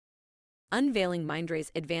Unveiling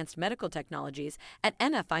Mindray's advanced medical technologies at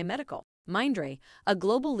MFI Medical. Mindray, a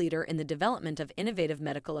global leader in the development of innovative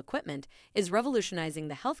medical equipment, is revolutionizing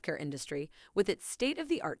the healthcare industry with its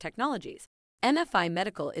state-of-the-art technologies. MFI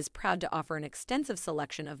Medical is proud to offer an extensive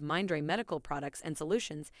selection of Mindray medical products and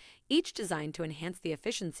solutions, each designed to enhance the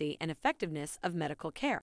efficiency and effectiveness of medical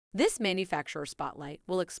care. This manufacturer spotlight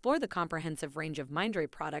will explore the comprehensive range of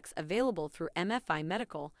Mindray products available through MFI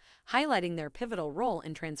Medical, highlighting their pivotal role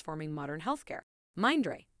in transforming modern healthcare.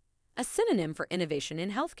 Mindray, a synonym for innovation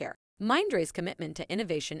in healthcare. Mindray's commitment to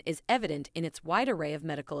innovation is evident in its wide array of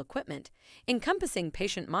medical equipment, encompassing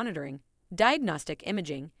patient monitoring, diagnostic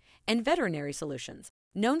imaging, and veterinary solutions.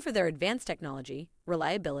 Known for their advanced technology,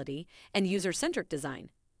 reliability, and user-centric design,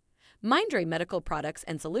 Mindray medical products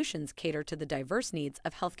and solutions cater to the diverse needs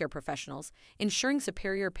of healthcare professionals, ensuring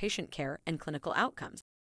superior patient care and clinical outcomes.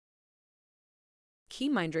 Key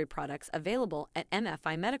Mindray products available at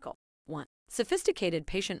MFI Medical. 1. Sophisticated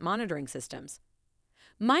patient monitoring systems.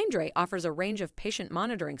 Mindray offers a range of patient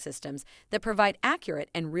monitoring systems that provide accurate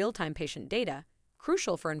and real-time patient data,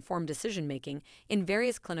 crucial for informed decision-making in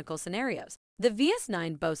various clinical scenarios. The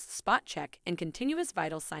VS9 boasts spot check and continuous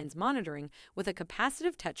vital signs monitoring with a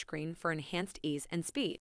capacitive touchscreen for enhanced ease and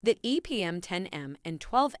speed. The EPM10M and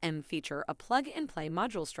 12M feature a plug-and-play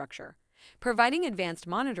module structure, providing advanced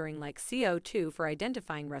monitoring like CO2 for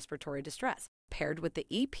identifying respiratory distress. Paired with the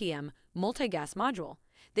EPM multi-gas module,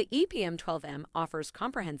 the EPM12M offers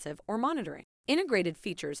comprehensive or monitoring. Integrated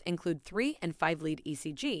features include 3 and 5-lead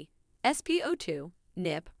ECG, SpO2,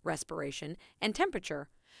 NIP, respiration, and temperature,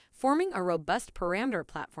 forming a robust parameter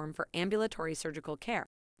platform for ambulatory surgical care.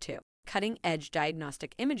 2. Cutting-edge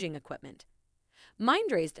diagnostic imaging equipment.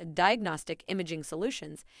 Mindray's diagnostic imaging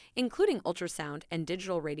solutions, including ultrasound and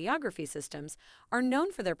digital radiography systems, are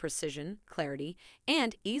known for their precision, clarity,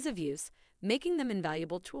 and ease of use, making them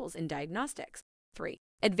invaluable tools in diagnostics. 3.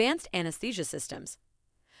 Advanced anesthesia systems.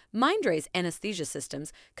 Mindray's anesthesia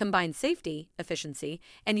systems combine safety, efficiency,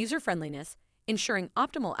 and user-friendliness, ensuring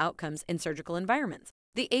optimal outcomes in surgical environments.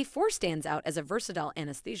 The A4 stands out as a versatile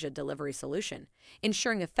anesthesia delivery solution,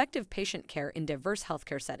 ensuring effective patient care in diverse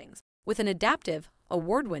healthcare settings. With an adaptive,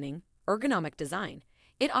 award-winning, ergonomic design,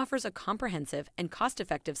 it offers a comprehensive and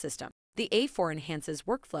cost-effective system. The A4 enhances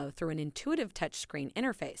workflow through an intuitive touchscreen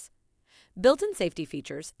interface, built-in safety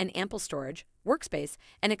features, and ample storage, workspace,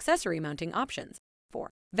 and accessory mounting options. 4.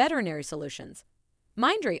 Veterinary solutions.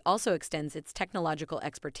 Mindray also extends its technological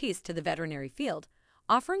expertise to the veterinary field,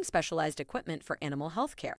 offering specialized equipment for animal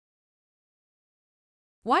health care.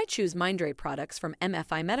 Why choose Mindray products from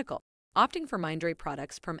MFI Medical? Opting for Mindray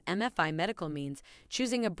products from MFI Medical means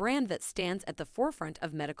choosing a brand that stands at the forefront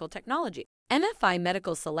of medical technology. MFI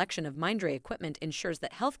Medical's selection of Mindray equipment ensures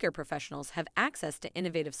that healthcare professionals have access to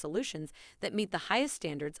innovative solutions that meet the highest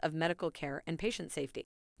standards of medical care and patient safety.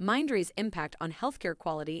 Mindray's impact on healthcare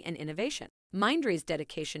quality and innovation. Mindray's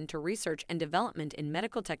dedication to research and development in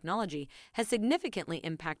medical technology has significantly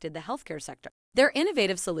impacted the healthcare sector. Their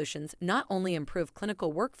innovative solutions not only improve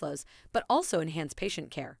clinical workflows but also enhance patient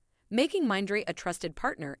care, making Mindray a trusted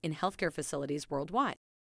partner in healthcare facilities worldwide.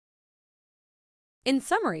 In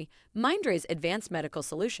summary, Mindray's advanced medical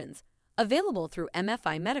solutions, available through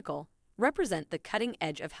MFI Medical, represent the cutting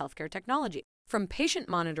edge of healthcare technology. From patient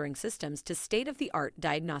monitoring systems to state-of-the-art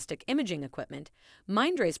diagnostic imaging equipment,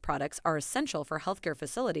 Mindray's products are essential for healthcare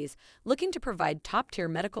facilities looking to provide top-tier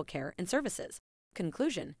medical care and services.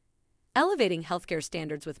 Conclusion: elevating healthcare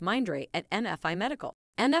standards with Mindray at MFI Medical.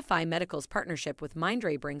 MFI Medical's partnership with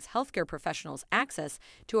Mindray brings healthcare professionals access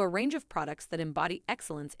to a range of products that embody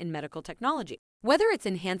excellence in medical technology. Whether it's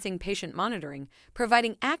enhancing patient monitoring,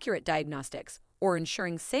 providing accurate diagnostics, or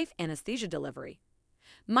ensuring safe anesthesia delivery,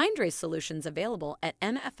 Mindray's solutions available at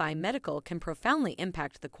MFI Medical can profoundly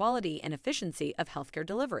impact the quality and efficiency of healthcare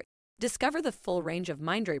delivery. Discover the full range of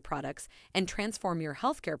Mindray products and transform your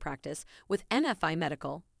healthcare practice with MFI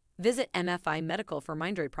Medical. Visit MFI Medical for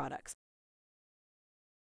Mindray products.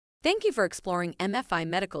 Thank you for exploring MFI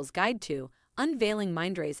Medical's guide to Unveiling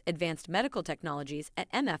Mindray's advanced medical technologies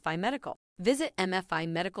at MFI Medical. Visit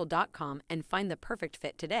mfimedical.com and find the perfect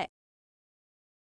fit today.